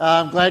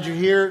I'm glad you're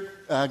here.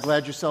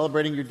 Glad you're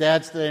celebrating your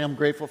dads today. I'm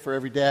grateful for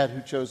every dad who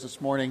chose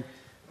this morning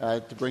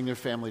to bring their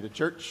family to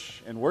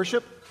church and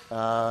worship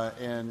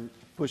and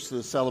push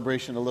the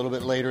celebration a little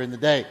bit later in the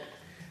day.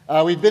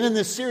 We've been in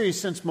this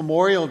series since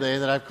Memorial Day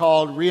that I've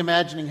called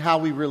Reimagining How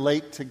We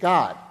Relate to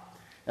God.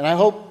 And I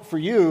hope for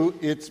you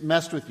it's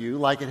messed with you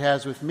like it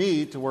has with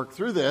me to work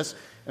through this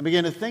and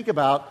begin to think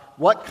about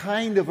what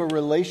kind of a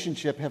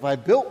relationship have I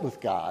built with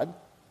God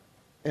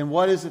and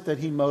what is it that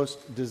He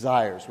most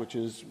desires, which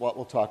is what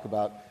we'll talk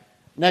about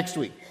next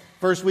week.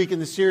 First week in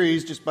the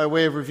series, just by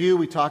way of review,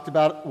 we talked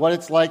about what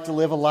it's like to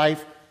live a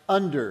life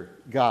under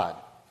God.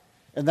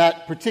 And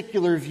that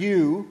particular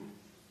view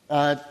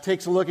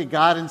takes a look at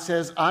God and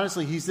says,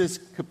 honestly, He's this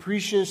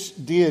capricious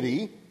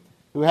deity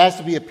who has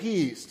to be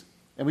appeased.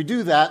 And we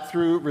do that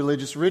through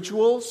religious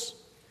rituals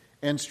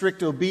and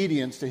strict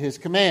obedience to His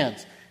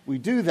commands. We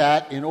do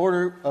that in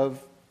order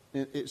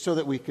so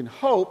that we can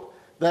hope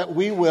that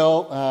we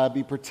will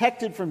be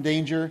protected from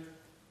danger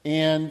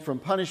and from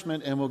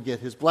punishment and will get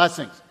His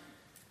blessings.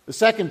 The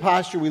second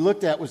posture we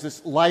looked at was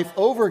this life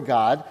over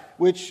God,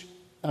 which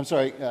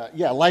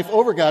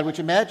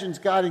imagines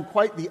God in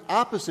quite the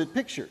opposite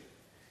picture.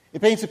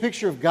 It paints a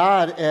picture of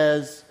God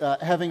as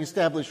having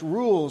established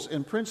rules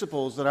and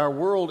principles that our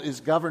world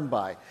is governed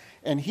by.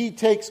 And He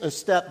takes a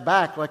step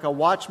back like a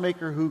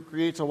watchmaker who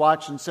creates a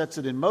watch and sets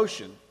it in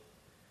motion.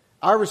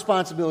 Our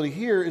responsibility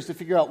here is to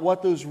figure out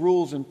what those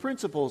rules and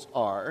principles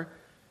are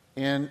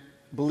and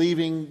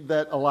believing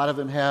that a lot of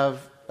them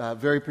have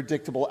very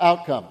predictable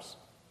outcomes.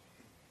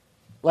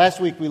 Last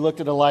week we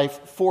looked at a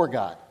life for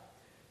God,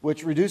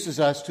 which reduces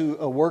us to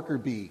a worker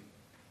bee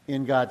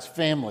in God's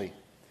family.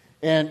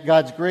 And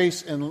God's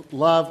grace and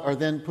love are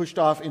then pushed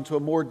off into a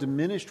more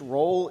diminished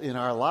role in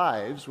our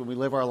lives when we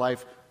live our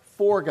life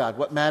for God.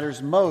 What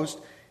matters most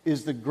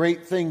is the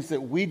great things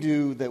that we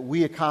do, that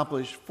we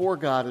accomplish for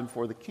God and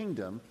for the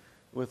kingdom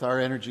with our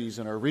energies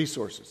and our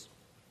resources.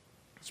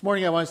 This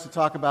morning I want us to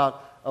talk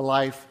about a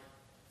life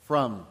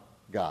from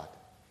God,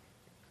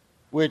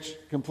 which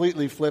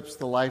completely flips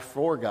the life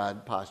for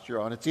God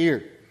posture on its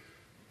ear.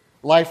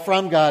 Life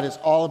from God is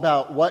all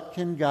about what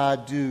can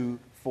God do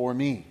for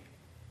me.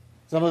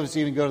 Some of us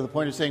even go to the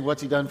point of saying,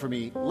 what's He done for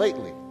me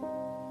lately?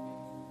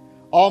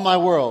 All my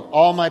world,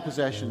 all my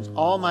possessions,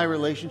 all my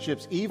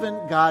relationships, even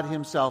God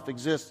Himself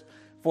exists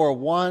for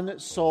one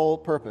sole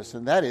purpose,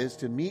 and that is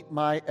to meet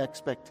my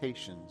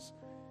expectations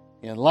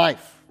in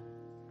life.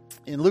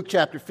 In Luke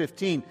chapter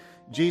 15,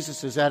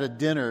 Jesus is at a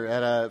dinner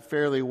at a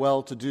fairly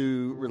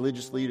well-to-do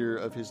religious leader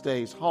of his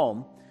day's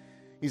home.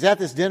 He's at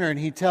this dinner and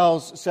he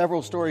tells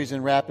several stories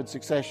in rapid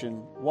succession.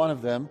 One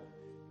of them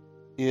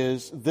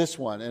is this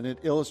one, and it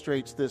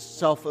illustrates this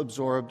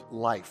self-absorbed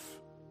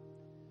life.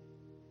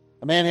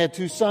 A man had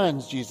 2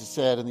 sons, Jesus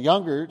said, and the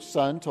younger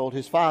son told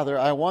his father,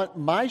 I want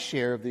my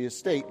share of the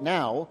estate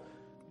now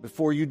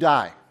before you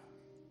die.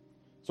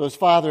 So his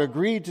father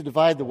agreed to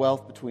divide the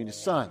wealth between his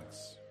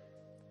sons.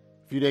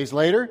 A few days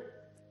later,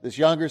 this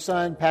younger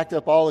son packed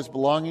up all his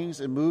belongings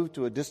and moved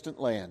to a distant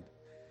land.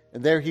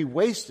 And there he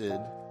wasted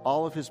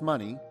all of his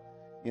money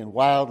in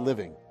wild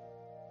living.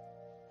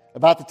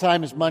 About the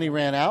time his money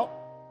ran out,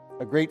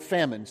 a great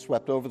famine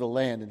swept over the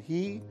land, and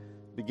he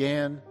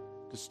began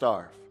to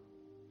starve.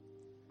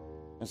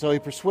 And so he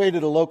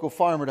persuaded a local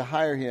farmer to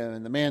hire him,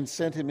 and the man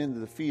sent him into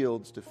the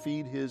fields to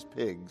feed his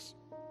pigs.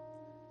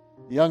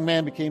 The young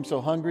man became so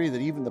hungry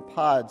that even the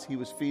pods he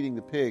was feeding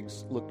the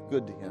pigs looked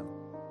good to him.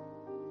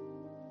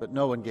 But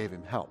no one gave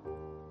him help.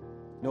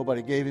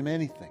 Nobody gave him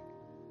anything.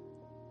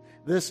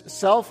 This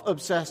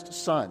self-obsessed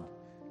son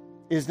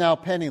is now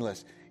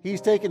penniless.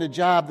 He's taken a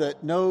job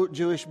that no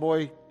Jewish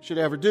boy should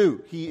ever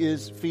do. He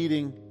is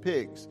feeding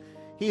pigs.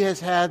 He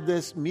has had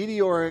this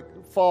meteoric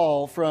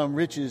fall from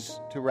riches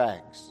to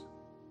rags.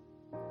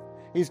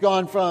 He's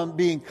gone from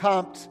being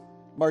comped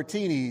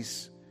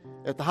martinis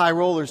at the high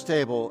rollers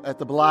table at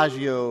the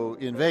Bellagio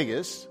in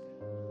Vegas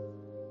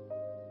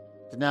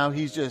to now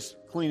he's just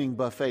cleaning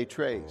buffet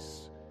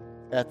trays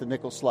at the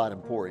Nickel Slot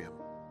Emporium.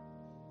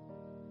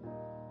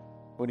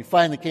 When he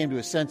finally came to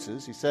his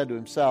senses, he said to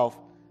himself,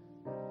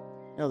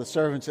 the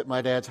servants at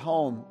my dad's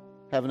home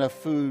have enough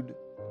food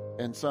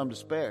and some to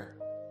spare.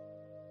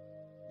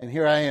 And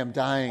here I am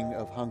dying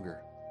of hunger.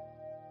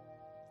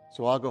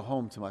 So I'll go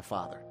home to my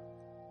father.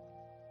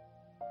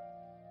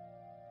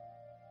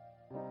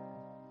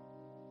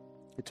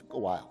 It took a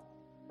while.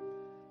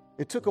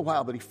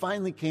 But he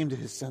finally came to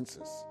his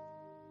senses.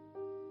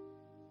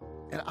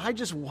 And I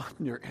just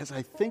wonder, as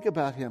I think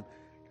about him,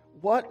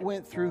 what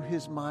went through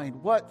his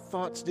mind? What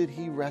thoughts did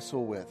he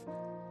wrestle with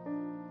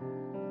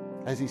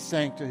as he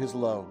sank to his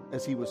low,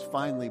 as he was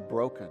finally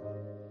broken?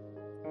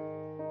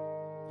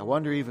 I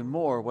wonder even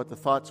more what the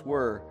thoughts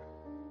were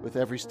with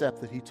every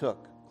step that he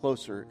took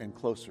closer and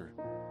closer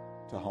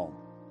to home.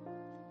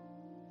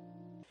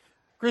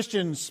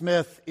 Christian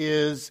Smith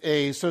is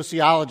a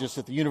sociologist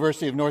at the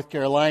University of North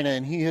Carolina,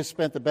 and he has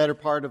spent the better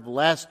part of the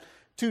last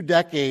 2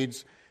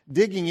 decades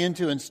digging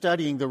into and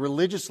studying the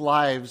religious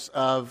lives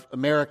of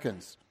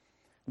Americans.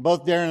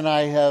 Both Darren and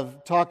I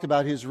have talked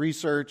about his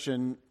research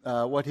and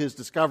what his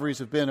discoveries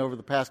have been over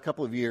the past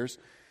couple of years.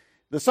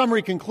 The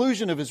summary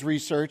conclusion of his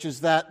research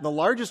is that the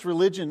largest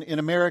religion in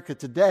America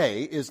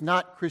today is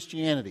not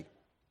Christianity.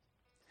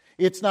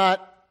 It's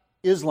not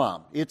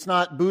Islam. It's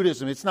not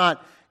Buddhism. It's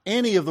not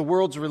any of the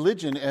world's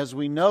religion as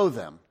we know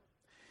them.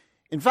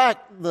 In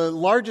fact, the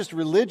largest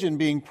religion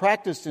being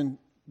practiced in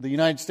the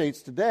United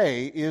States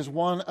today is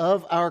one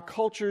of our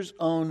culture's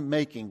own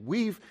making.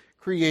 We've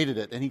created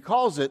it, and he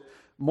calls it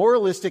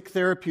moralistic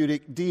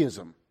therapeutic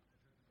deism.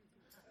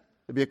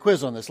 There'll be a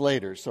quiz on this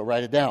later, so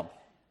write it down.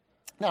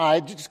 Now,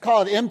 I just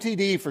call it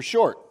MTD for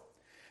short.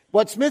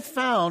 What Smith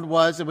found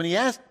was that when he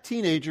asked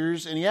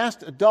teenagers and he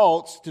asked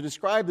adults to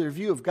describe their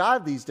view of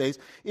God these days,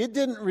 it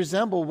didn't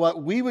resemble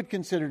what we would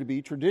consider to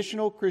be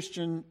traditional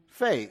Christian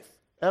faith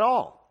at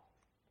all.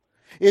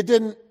 It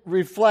didn't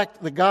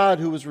reflect the God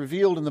who was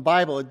revealed in the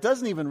Bible. It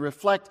doesn't even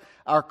reflect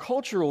our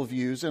cultural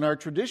views and our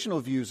traditional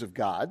views of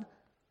God,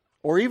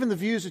 or even the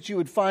views that you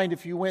would find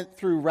if you went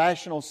through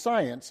rational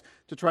science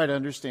to try to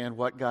understand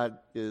what God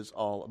is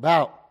all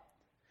about.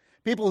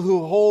 People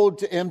who hold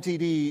to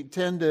MTD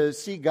tend to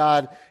see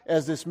God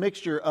as this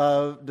mixture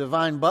of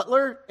divine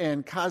butler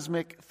and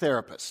cosmic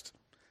therapist.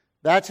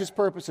 That's his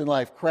purpose in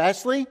life.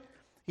 Crassly,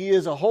 he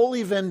is a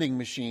holy vending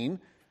machine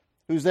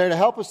who's there to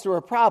help us through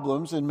our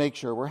problems and make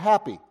sure we're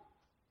happy,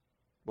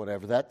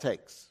 whatever that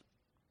takes.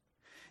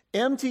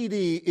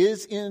 MTD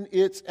is in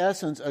its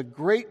essence a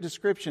great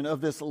description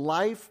of this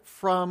life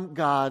from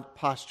God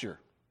posture.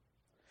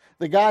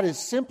 That God is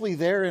simply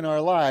there in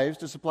our lives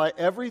to supply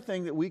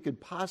everything that we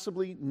could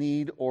possibly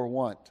need or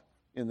want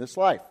in this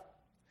life.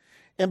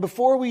 And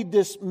before we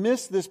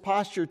dismiss this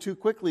posture too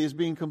quickly as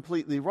being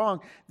completely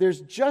wrong,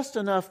 there's just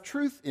enough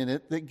truth in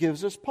it that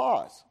gives us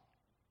pause.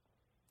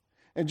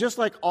 And just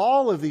like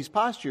all of these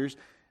postures,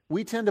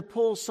 we tend to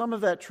pull some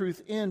of that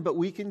truth in, but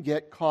we can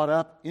get caught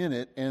up in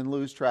it and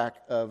lose track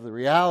of the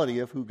reality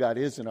of who God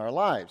is in our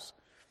lives.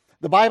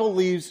 The Bible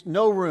leaves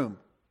no room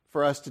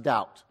for us to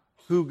doubt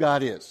who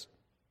God is,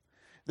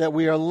 that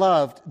we are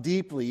loved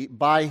deeply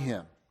by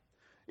Him.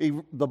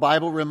 The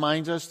Bible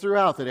reminds us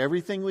throughout that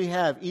everything we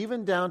have,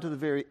 even down to the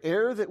very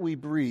air that we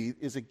breathe,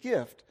 is a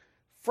gift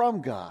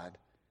from God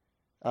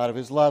out of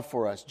His love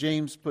for us.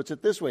 James puts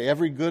it this way: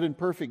 every good and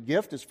perfect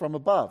gift is from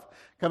above,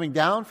 coming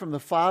down from the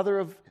Father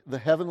of the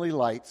heavenly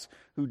lights,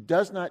 who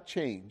does not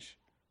change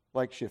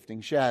like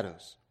shifting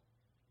shadows.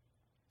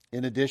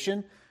 In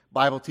addition, the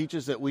Bible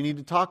teaches that we need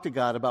to talk to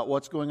God about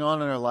what's going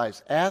on in our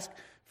lives. Ask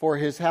for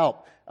His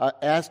help.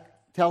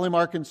 Tell Him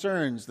our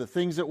concerns, the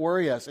things that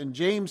worry us. And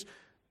James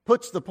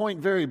puts the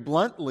point very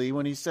bluntly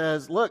when he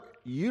says, look,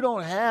 you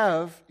don't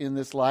have in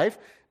this life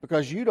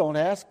because you don't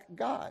ask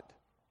God.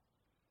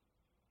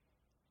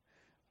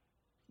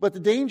 But the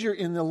danger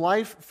in the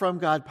life from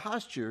God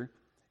posture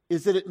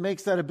is that it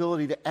makes that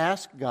ability to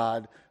ask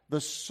God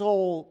the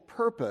sole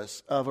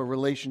purpose of a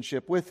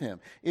relationship with Him.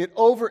 It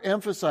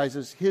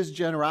overemphasizes His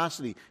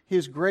generosity,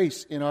 His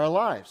grace in our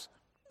lives.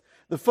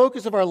 The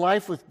focus of our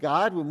life with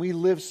God, when we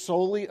live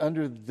solely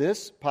under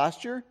this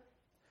posture,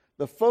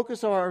 the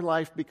focus of our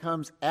life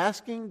becomes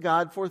asking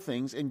God for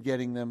things and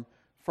getting them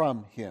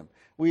from Him.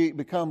 We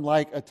become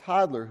like a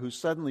toddler who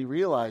suddenly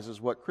realizes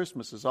what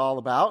Christmas is all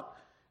about,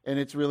 and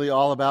it's really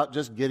all about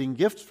just getting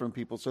gifts from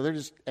people. So they're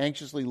just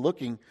anxiously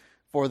looking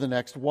for the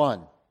next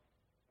one.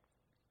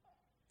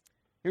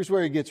 Here's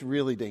where it gets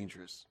really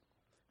dangerous.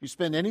 You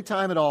spend any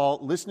time at all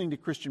listening to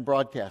Christian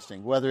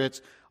broadcasting, whether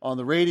it's on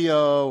the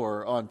radio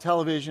or on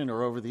television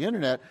or over the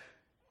internet,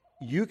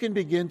 you can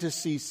begin to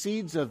see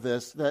seeds of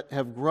this that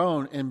have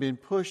grown and been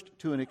pushed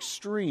to an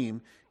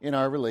extreme in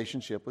our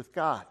relationship with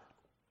God.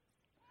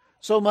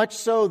 So much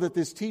so that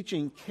this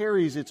teaching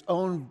carries its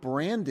own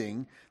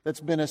branding that's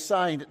been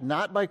assigned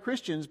not by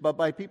Christians, but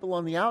by people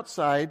on the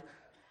outside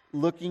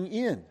looking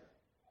in.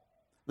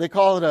 They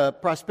call it a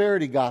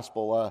prosperity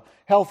gospel, a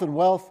health and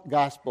wealth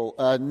gospel,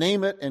 a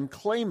name it and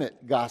claim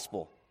it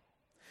gospel.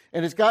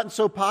 And it's gotten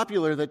so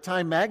popular that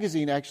Time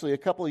magazine actually a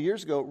couple of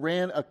years ago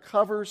ran a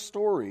cover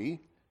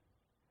story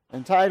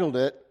entitled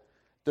it,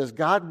 "Does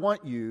God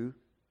Want You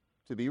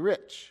to Be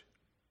Rich?"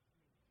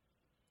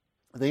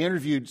 They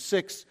interviewed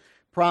 6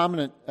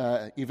 prominent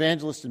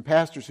evangelists and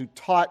pastors who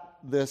taught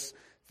this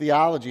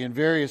theology in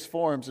various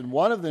forms, and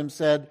one of them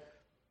said,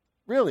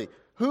 really,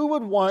 who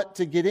would want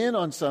to get in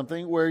on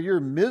something where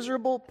you're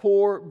miserable,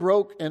 poor,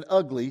 broke, and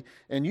ugly,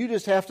 and you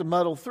just have to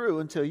muddle through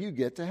until you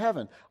get to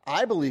heaven?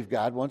 I believe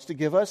God wants to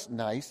give us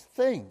nice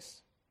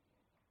things.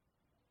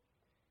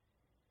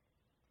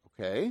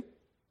 Okay?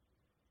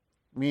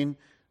 I mean,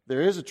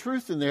 there is a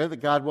truth in there that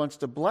God wants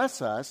to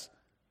bless us,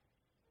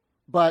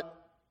 but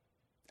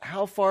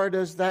how far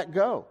does that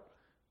go?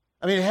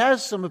 I mean, it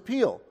has some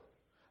appeal.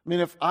 I mean,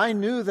 if I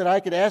knew that I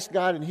could ask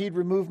God and He'd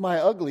remove my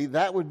ugly,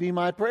 that would be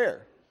my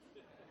prayer.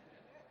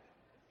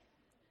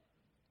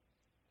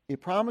 He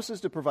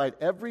promises to provide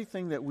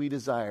everything that we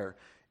desire,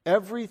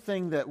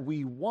 everything that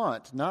we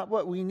want, not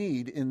what we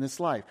need in this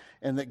life,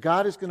 and that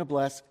God is going to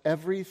bless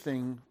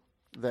everything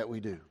that we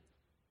do.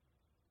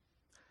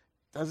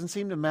 Doesn't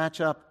seem to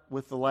match up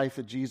with the life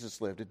that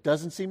Jesus lived. It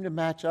doesn't seem to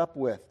match up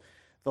with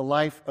the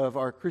life of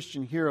our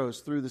Christian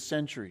heroes through the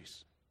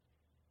centuries.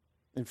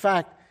 In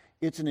fact,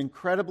 it's an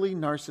incredibly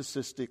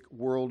narcissistic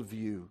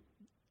worldview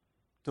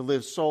to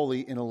live solely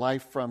in a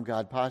life from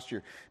God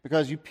posture.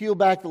 Because you peel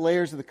back the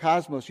layers of the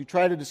cosmos, you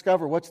try to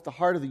discover what's at the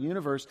heart of the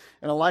universe,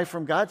 and a life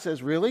from God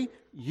says, really?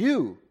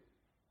 You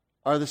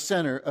are the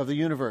center of the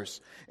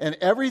universe, and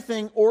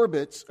everything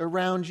orbits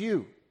around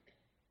you.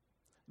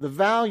 The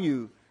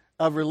value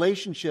of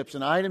relationships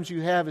and items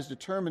you have is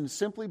determined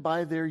simply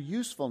by their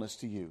usefulness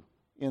to you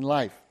in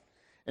life.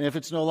 And if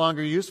it's no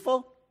longer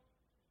useful,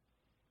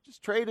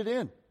 just trade it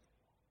in.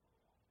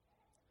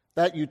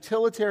 That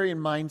utilitarian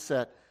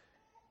mindset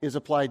is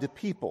applied to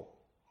people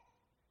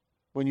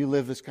when you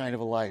live this kind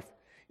of a life.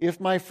 If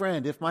my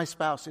friend, if my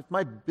spouse, if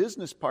my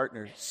business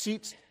partner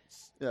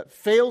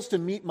fails to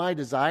meet my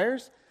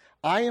desires,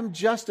 I am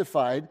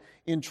justified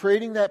in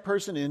trading that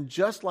person in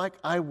just like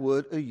I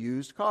would a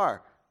used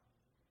car.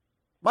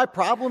 My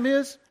problem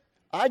is,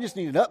 I just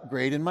need an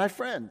upgrade in my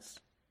friends.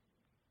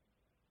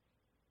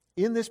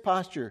 In this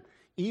posture,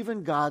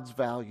 even God's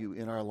value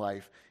in our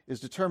life is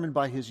determined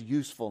by His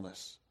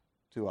usefulness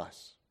to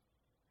us.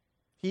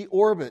 He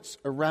orbits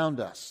around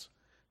us,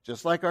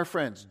 just like our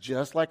friends,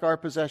 just like our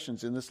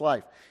possessions in this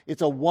life.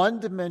 It's a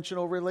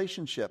one-dimensional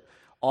relationship.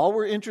 All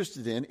we're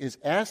interested in is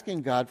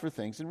asking God for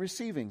things and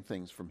receiving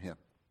things from Him,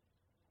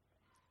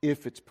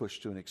 if it's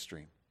pushed to an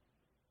extreme.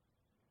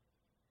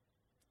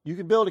 You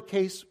can build a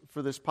case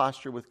for this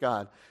posture with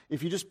God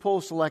if you just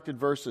pull selected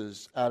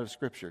verses out of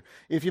Scripture,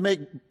 if you make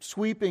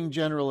sweeping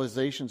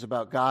generalizations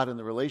about God and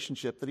the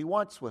relationship that He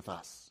wants with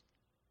us.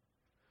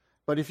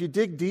 But if you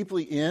dig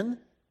deeply in,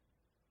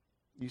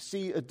 you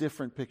see a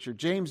different picture.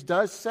 James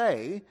does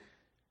say,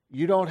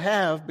 you don't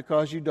have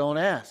because you don't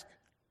ask.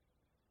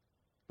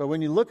 But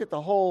when you look at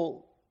the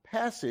whole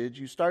passage,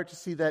 you start to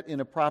see that in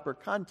a proper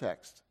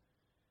context.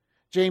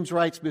 James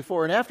writes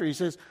before and after, he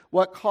says,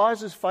 what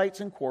causes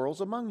fights and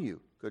quarrels among you?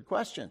 Good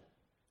question.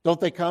 Don't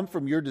they come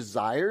from your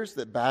desires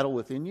that battle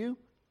within you?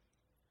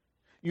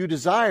 You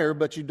desire,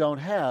 but you don't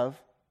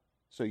have,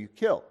 so you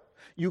kill.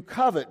 You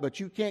covet, but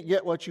you can't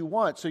get what you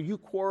want, so you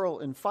quarrel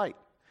and fight.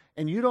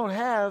 And you don't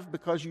have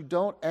because you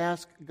don't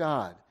ask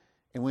God.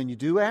 And when you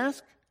do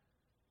ask,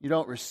 you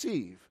don't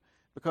receive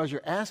because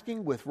you're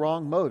asking with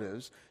wrong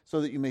motives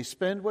so that you may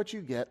spend what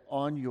you get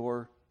on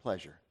your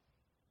pleasure.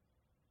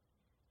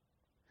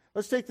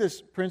 Let's take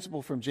this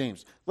principle from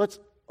James. Let's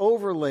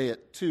overlay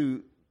it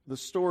to the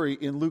story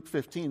in Luke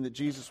 15 that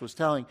Jesus was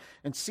telling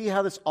and see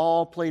how this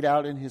all played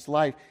out in His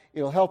life.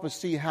 It'll help us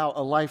see how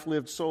a life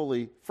lived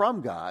solely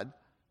from God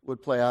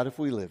would play out if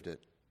we lived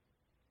it.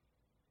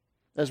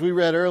 As we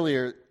read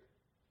earlier,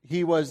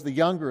 he was the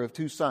younger of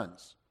two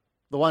sons,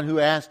 the one who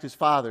asked his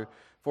father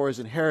for his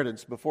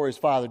inheritance before his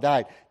father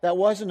died. That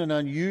wasn't an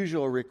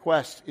unusual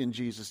request in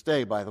Jesus'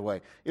 day, by the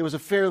way. It was a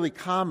fairly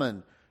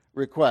common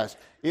request.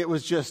 It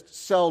was just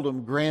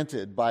seldom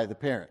granted by the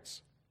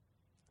parents.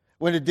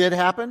 When it did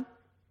happen,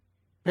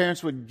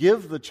 parents would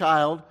give the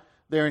child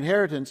their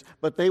inheritance,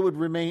 but they would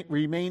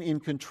remain in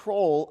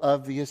control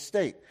of the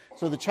estate.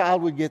 So the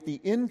child would get the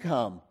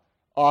income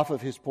off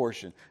of his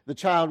portion. The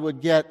child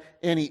would get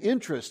any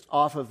interest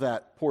off of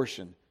that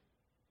portion.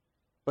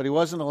 But he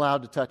wasn't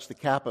allowed to touch the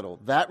capital.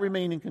 That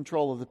remained in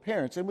control of the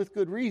parents, and with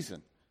good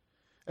reason.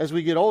 As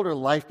we get older,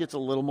 life gets a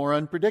little more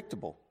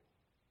unpredictable.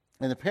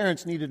 And the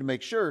parents needed to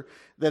make sure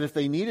that if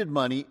they needed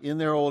money in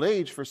their old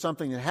age for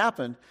something that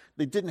happened,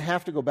 they didn't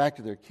have to go back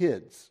to their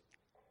kids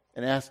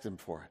and ask them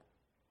for it.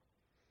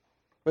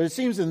 But it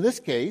seems in this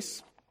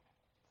case,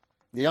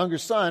 the younger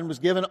son was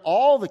given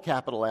all the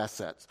capital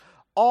assets,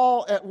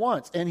 all at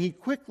once, and he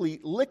quickly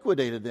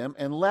liquidated them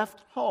and left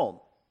home.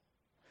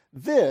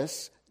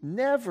 This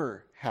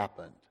never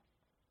happened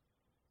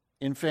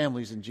in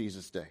families in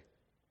Jesus' day.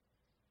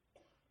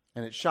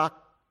 And it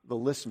shocked the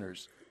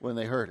listeners when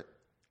they heard it.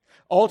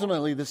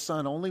 Ultimately, the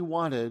son only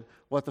wanted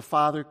what the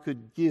father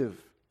could give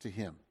to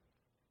him.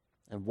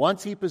 And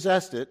once he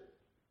possessed it,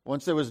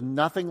 once there was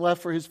nothing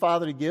left for his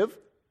father to give,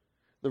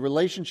 the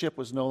relationship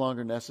was no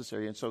longer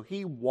necessary. And so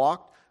he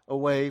walked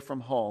away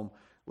from home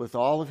with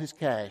all of his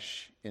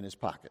cash in his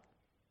pocket.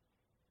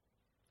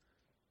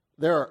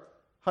 There are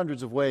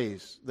hundreds of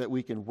ways that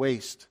we can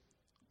waste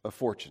a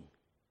fortune.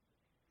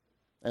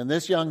 And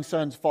this young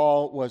son's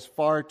fall was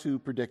far too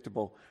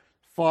predictable,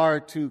 far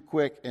too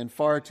quick, and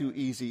far too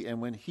easy.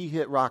 And when he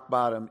hit rock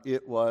bottom,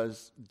 it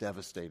was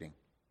devastating.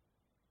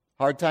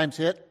 Hard times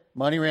hit,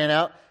 money ran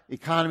out,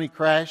 economy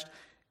crashed,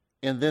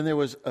 and then there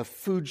was a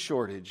food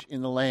shortage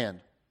in the land.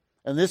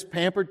 And this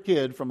pampered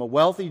kid from a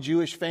wealthy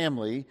Jewish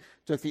family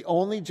took the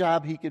only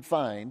job he could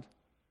find,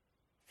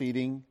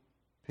 feeding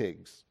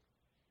pigs.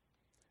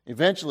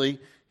 Eventually,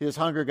 his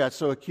hunger got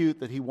so acute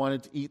that he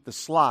wanted to eat the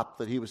slop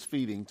that he was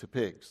feeding to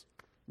pigs.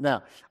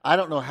 Now, I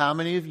don't know how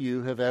many of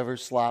you have ever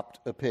slopped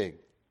a pig.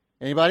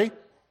 Anybody?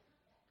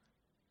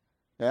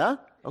 Yeah?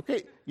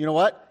 Okay. You know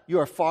what? You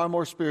are far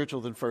more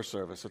spiritual than first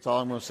service. That's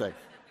all I'm going to say.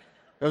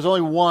 There was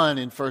only one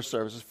in first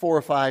service. There's 4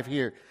 or 5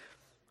 here.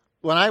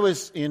 When I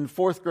was in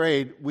 4th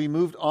grade, we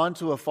moved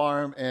onto a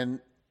farm, and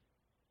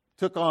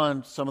took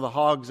on some of the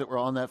hogs that were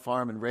on that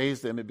farm and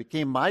raised them. It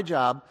became my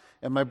job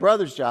and my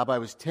brother's job. I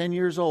was 10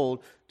 years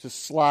old to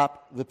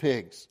slop the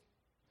pigs.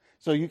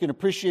 So you can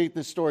appreciate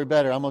this story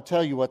better. I'm going to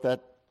tell you what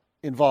that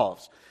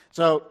involves.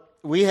 So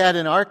we had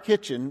in our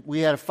kitchen, we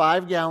had a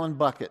 5-gallon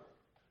bucket.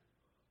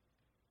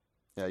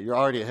 Yeah, you're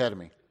already ahead of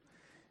me.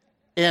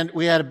 And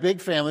we had a big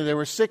family. There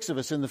were 6 of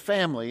us in the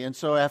family. And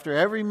so after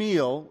every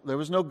meal, there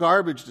was no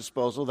garbage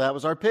disposal. That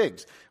was our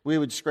pigs. We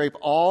would scrape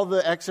all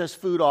the excess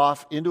food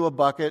off into a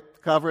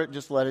bucket, cover it,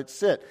 just let it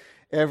sit.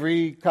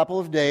 Every couple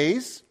of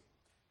days,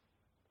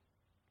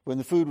 when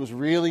the food was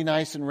really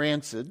nice and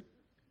rancid,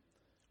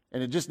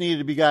 and it just needed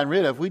to be gotten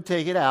rid of, we'd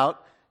take it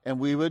out, and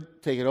we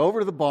would take it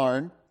over to the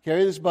barn,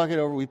 carry this bucket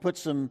over. We put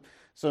some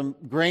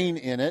grain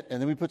in it, and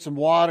then we put some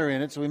water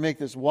in it, so we make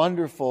this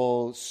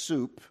wonderful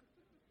soup.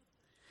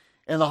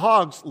 And the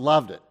hogs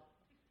loved it.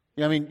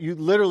 I mean, you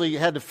literally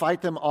had to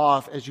fight them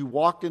off as you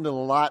walked into the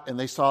lot and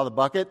they saw the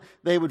bucket.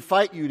 They would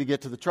fight you to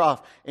get to the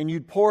trough, and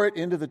you'd pour it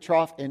into the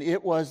trough, and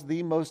it was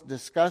the most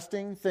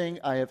disgusting thing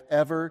I have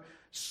ever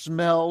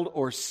smelled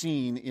or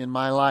seen in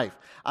my life.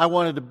 I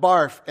wanted to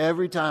barf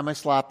every time I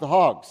slopped the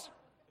hogs.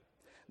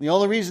 The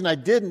only reason I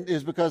didn't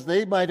is because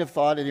they might have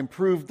thought it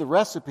improved the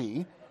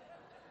recipe,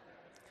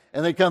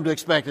 and they'd come to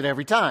expect it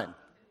every time.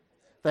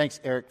 Thanks,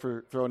 Eric,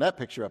 for throwing that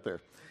picture up there.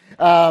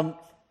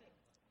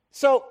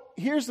 So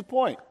here's the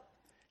point.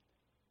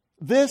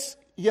 This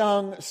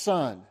young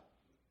son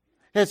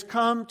has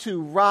come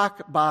to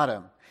rock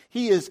bottom.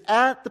 He is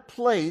at the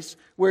place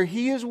where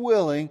he is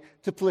willing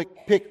to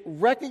pick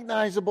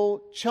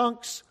recognizable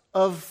chunks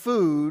of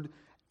food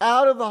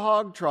out of the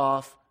hog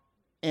trough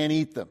and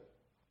eat them.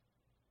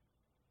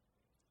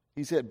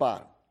 He's hit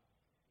bottom.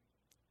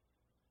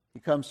 He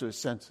comes to his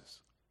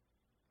senses,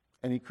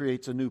 and he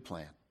creates a new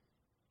plan.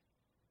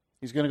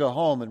 He's going to go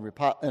home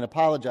and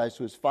apologize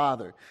to his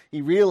father.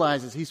 He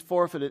realizes he's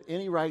forfeited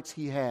any rights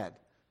he had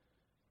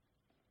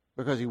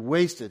because he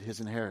wasted his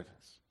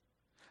inheritance.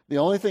 The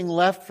only thing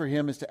left for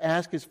him is to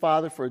ask his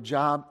father for a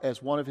job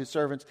as one of his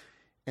servants,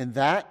 and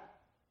that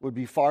would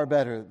be far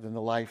better than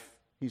the life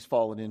he's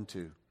fallen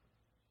into.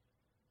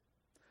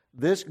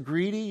 This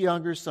greedy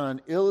younger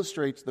son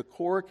illustrates the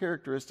core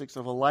characteristics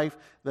of a life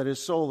that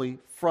is solely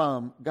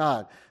from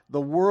God. The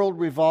world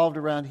revolved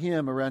around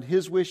him, around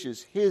his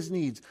wishes, his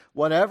needs,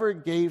 whatever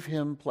gave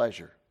him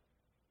pleasure.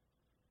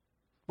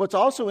 What's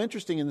also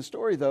interesting in the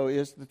story, though,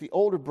 is that the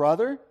older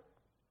brother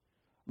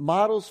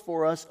models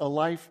for us a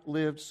life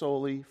lived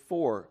solely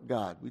for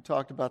God. We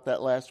talked about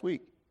that last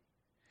week.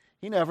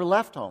 He never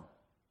left home.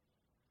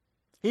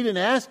 He didn't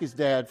ask his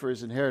dad for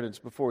his inheritance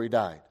before he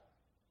died.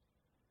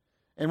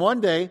 And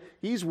one day,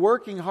 he's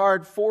working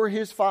hard for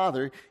his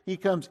father. He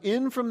comes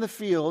in from the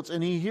fields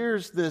and he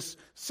hears this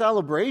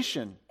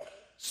celebration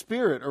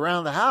spirit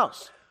around the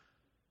house.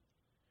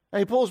 And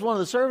he pulls one of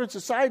the servants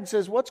aside and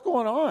says, "What's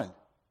going on?"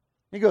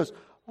 He goes,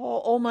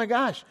 oh my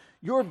gosh,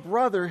 your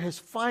brother has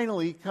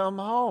finally come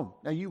home.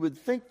 Now, you would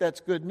think that's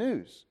good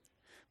news.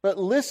 But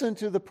listen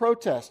to the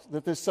protest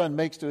that this son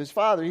makes to his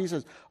father. He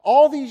says,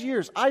 "All these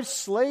years, I've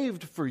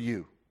slaved for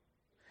you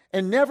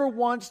and never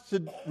once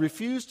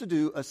refused to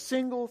do a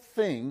single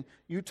thing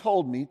you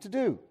told me to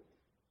do.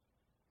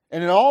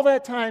 And in all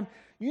that time,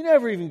 you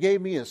never even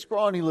gave me a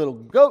scrawny little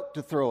goat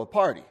to throw a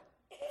party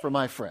for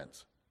my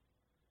friends.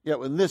 Yet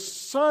when this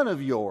son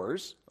of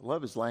yours," I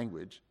love his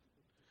language,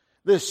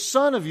 "this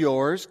son of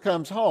yours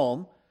comes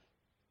home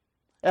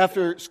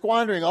after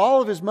squandering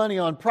all of his money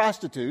on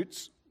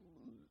prostitutes,"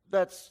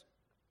 that's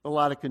a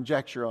lot of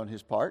conjecture on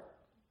his part,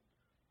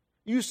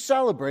 "you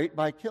celebrate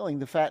by killing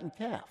the fattened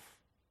calf.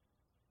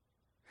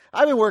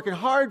 I've been working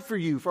hard for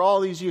you for all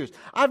these years.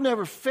 I've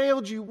never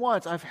failed you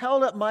once. I've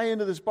held up my end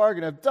of this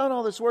bargain. I've done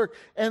all this work.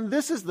 And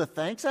this is the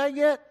thanks I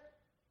get?"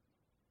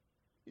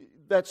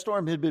 That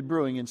storm had been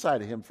brewing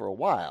inside of him for a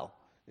while,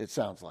 it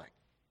sounds like.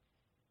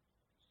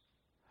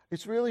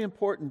 It's really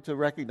important to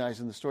recognize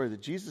in the story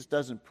that Jesus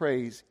doesn't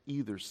praise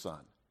either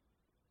son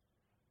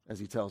as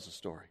he tells the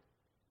story.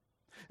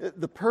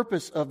 The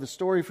purpose of the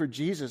story for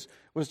Jesus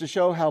was to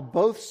show how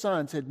both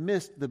sons had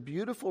missed the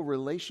beautiful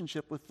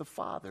relationship with the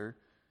Father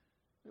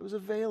that was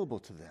available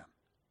to them.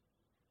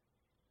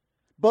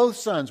 Both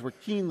sons were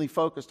keenly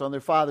focused on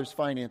their father's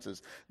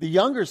finances. The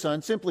younger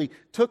son simply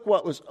took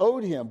what was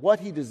owed him, what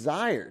he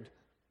desired,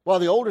 while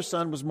the older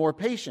son was more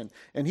patient,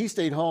 and he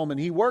stayed home and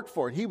he worked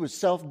for it. He was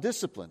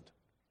self-disciplined.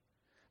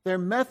 Their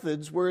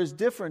methods were as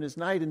different as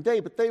night and day,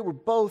 but they were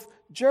both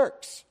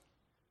jerks.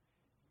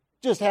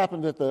 Just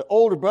happened that the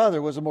older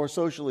brother was a more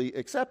socially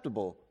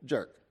acceptable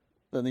jerk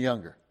than the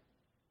younger.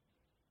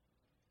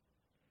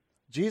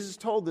 Jesus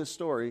told this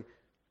story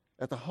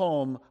at the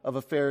home of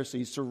a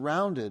Pharisee,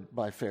 surrounded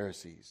by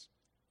Pharisees.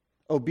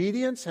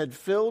 Obedience had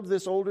filled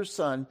this older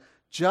son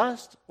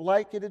just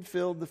like it had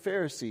filled the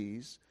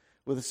Pharisees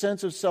with a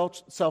sense of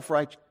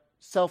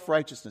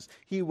self-righteousness.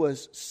 He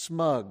was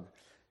smug.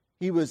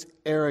 He was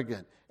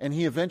arrogant. And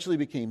he eventually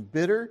became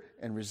bitter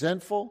and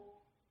resentful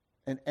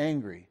and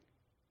angry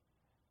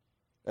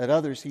at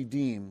others he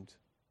deemed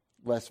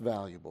less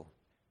valuable,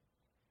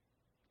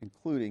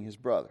 including his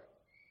brother.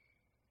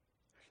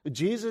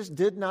 Jesus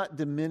did not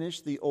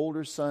diminish the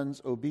older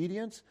son's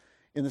obedience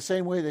in the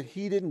same way that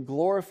he didn't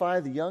glorify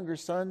the younger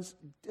son's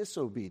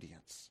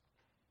disobedience.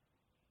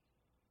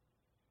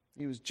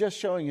 He was just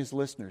showing his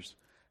listeners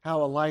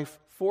how a life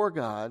for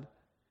God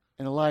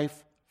and a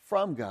life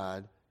from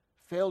God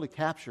fail to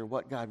capture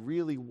what God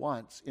really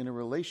wants in a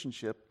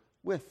relationship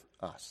with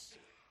us.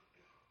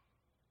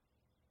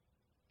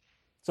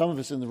 Some of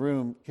us in the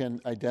room can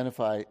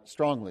identify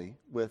strongly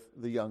with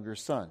the younger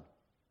son.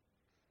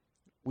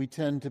 We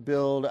tend to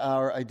build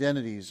our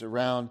identities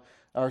around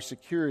our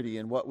security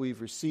and what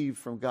we've received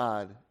from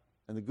God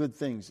and the good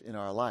things in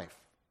our life.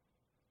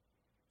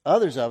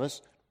 Others of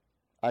us,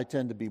 I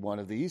tend to be one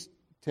of these,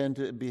 tend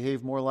to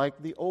behave more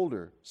like the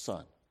older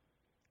son.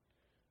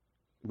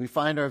 We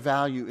find our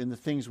value in the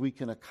things we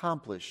can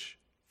accomplish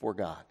for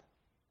God.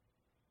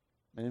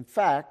 And in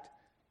fact,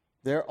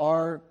 there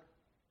are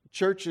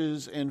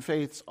churches and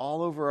faiths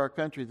all over our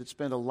country that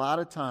spend a lot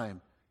of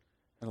time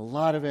and a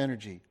lot of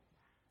energy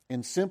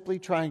in simply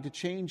trying to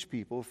change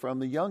people from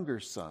the younger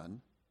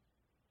son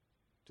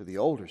to the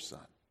older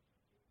son.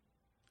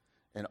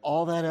 And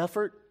all that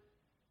effort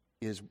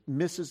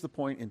misses the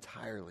point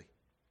entirely.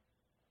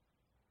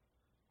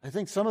 I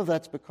think some of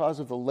that's because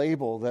of the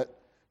label that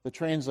the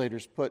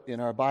translators put in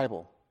our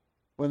Bible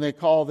when they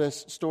call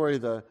this story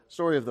the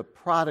story of the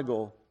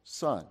prodigal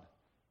son.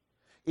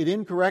 It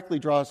incorrectly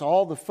draws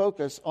all the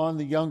focus on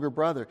the younger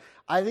brother.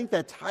 I think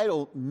that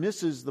title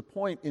misses the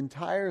point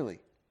entirely.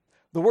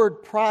 The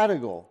word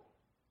prodigal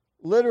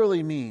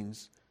literally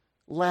means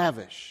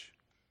lavish,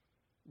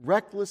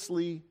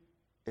 recklessly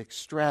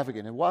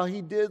extravagant. And while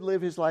he did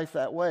live his life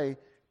that way,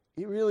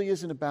 it really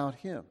isn't about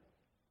him.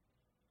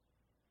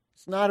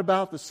 It's not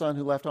about the son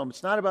who left home.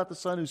 It's not about the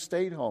son who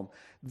stayed home.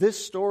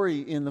 This story,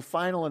 in the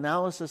final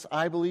analysis,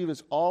 I believe,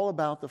 is all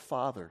about the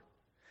father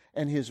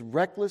and his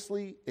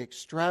recklessly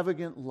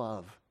extravagant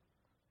love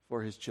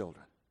for his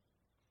children.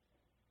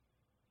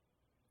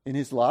 In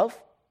his love,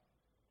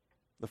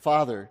 the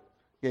father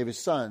gave his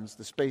sons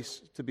the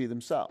space to be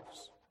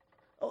themselves.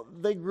 Oh,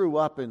 they grew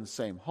up in the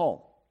same home.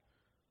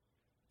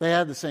 They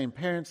had the same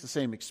parents, the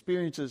same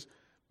experiences,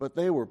 but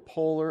they were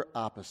polar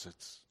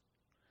opposites.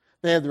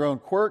 They had their own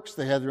quirks,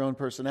 they had their own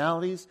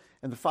personalities,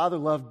 and the father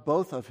loved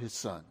both of his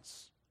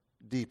sons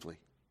deeply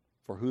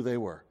for who they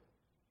were.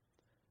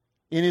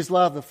 In his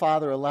love, the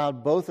father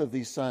allowed both of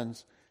these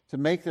sons to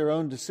make their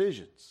own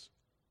decisions.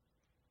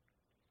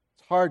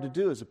 It's hard to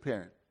do as a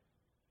parent.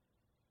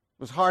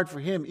 It was hard for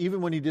him,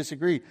 even when he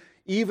disagreed,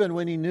 even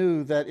when he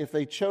knew that if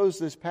they chose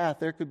this path,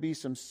 there could be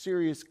some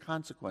serious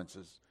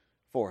consequences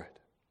for it.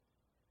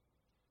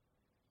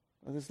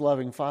 Well, this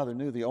loving father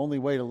knew the only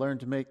way to learn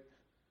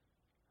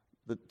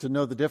to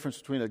know the difference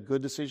between a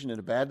good decision and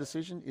a bad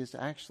decision is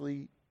to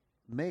actually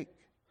make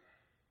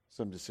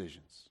some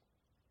decisions.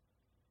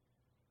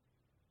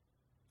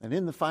 And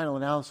in the final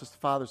analysis, the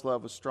father's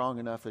love was strong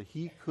enough that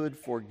he could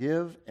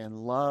forgive and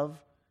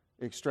love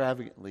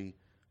extravagantly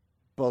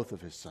both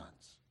of his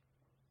sons.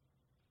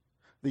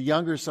 The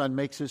younger son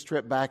makes his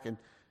trip back, and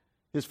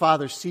his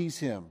father sees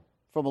him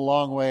from a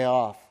long way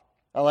off.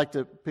 I like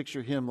to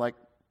picture him like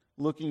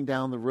looking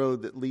down the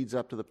road that leads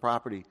up to the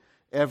property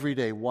every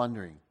day,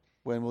 wondering,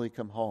 when will he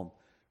come home?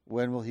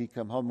 When will he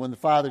come home? When the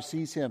father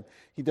sees him,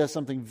 he does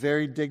something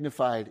very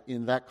dignified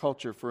in that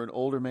culture for an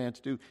older man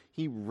to do.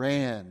 He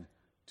ran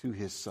to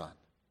his son.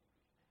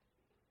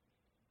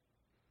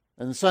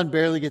 And the son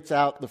barely gets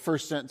out the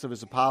first sentence of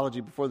his apology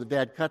before the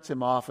dad cuts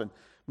him off and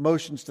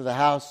motions to the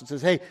house and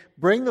says, "Hey,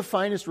 bring the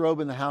finest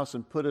robe in the house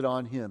and put it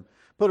on him.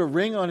 Put a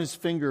ring on his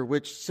finger,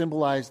 which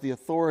symbolized the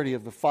authority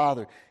of the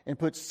father, and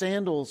put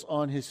sandals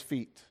on his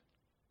feet.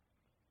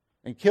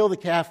 And kill the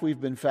calf we've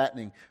been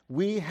fattening.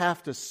 We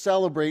have to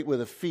celebrate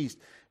with a feast,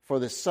 for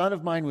this son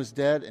of mine was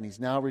dead and he's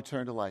now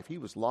returned to life. He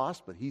was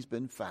lost, but he's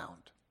been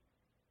found."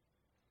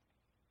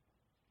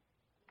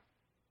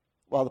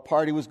 While the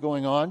party was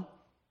going on,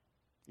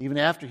 even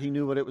after he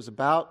knew what it was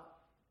about,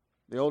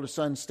 the older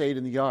son stayed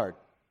in the yard.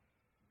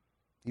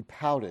 He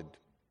pouted.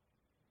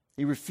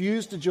 He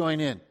refused to join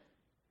in.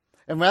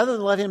 And rather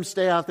than let him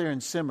stay out there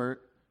and simmer,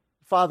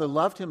 the father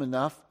loved him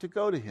enough to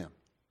go to him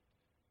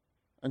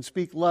and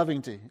speak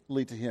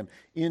lovingly to him,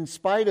 in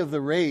spite of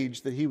the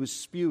rage that he was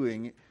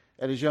spewing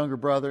at his younger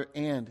brother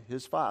and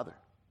his father.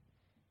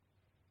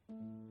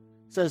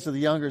 He says to the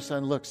younger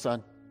son, "Look,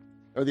 son,"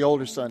 or the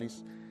older son,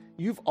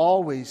 "you've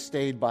always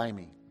stayed by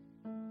me.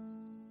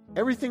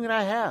 Everything that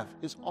I have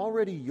is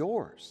already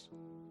yours.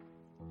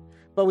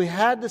 But we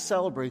had to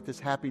celebrate this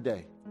happy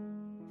day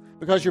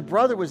because your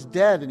brother was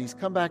dead and he's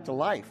come back to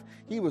life.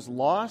 He was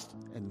lost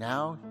and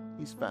now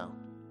he's found."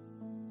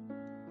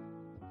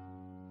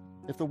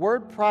 If the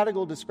word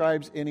prodigal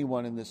describes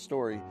anyone in this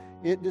story,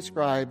 it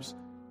describes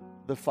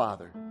the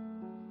father.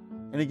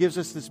 And it gives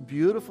us this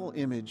beautiful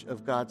image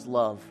of God's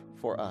love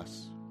for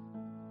us.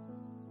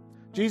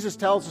 Jesus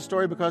tells the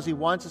story because he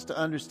wants us to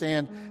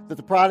understand that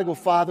the prodigal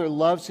father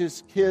loves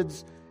his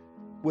kids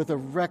with a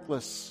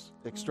reckless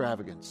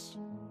extravagance.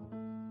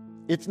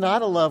 It's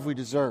not a love we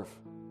deserve.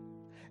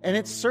 And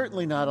it's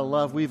certainly not a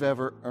love we've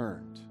ever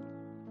earned.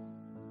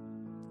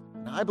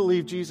 And I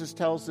believe Jesus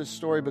tells this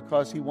story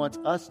because he wants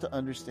us to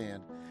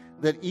understand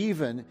that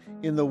even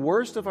in the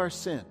worst of our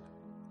sin,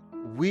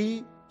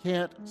 we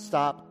can't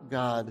stop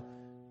God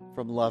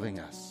from loving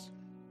us.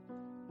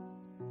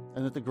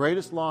 And that the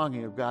greatest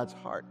longing of God's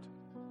heart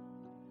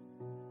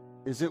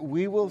is that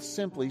we will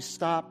simply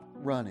stop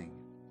running.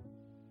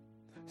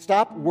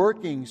 Stop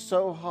working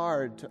so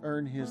hard to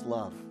earn his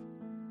love.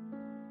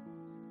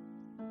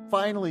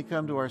 Finally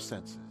come to our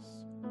senses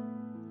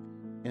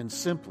and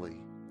simply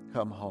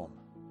come home.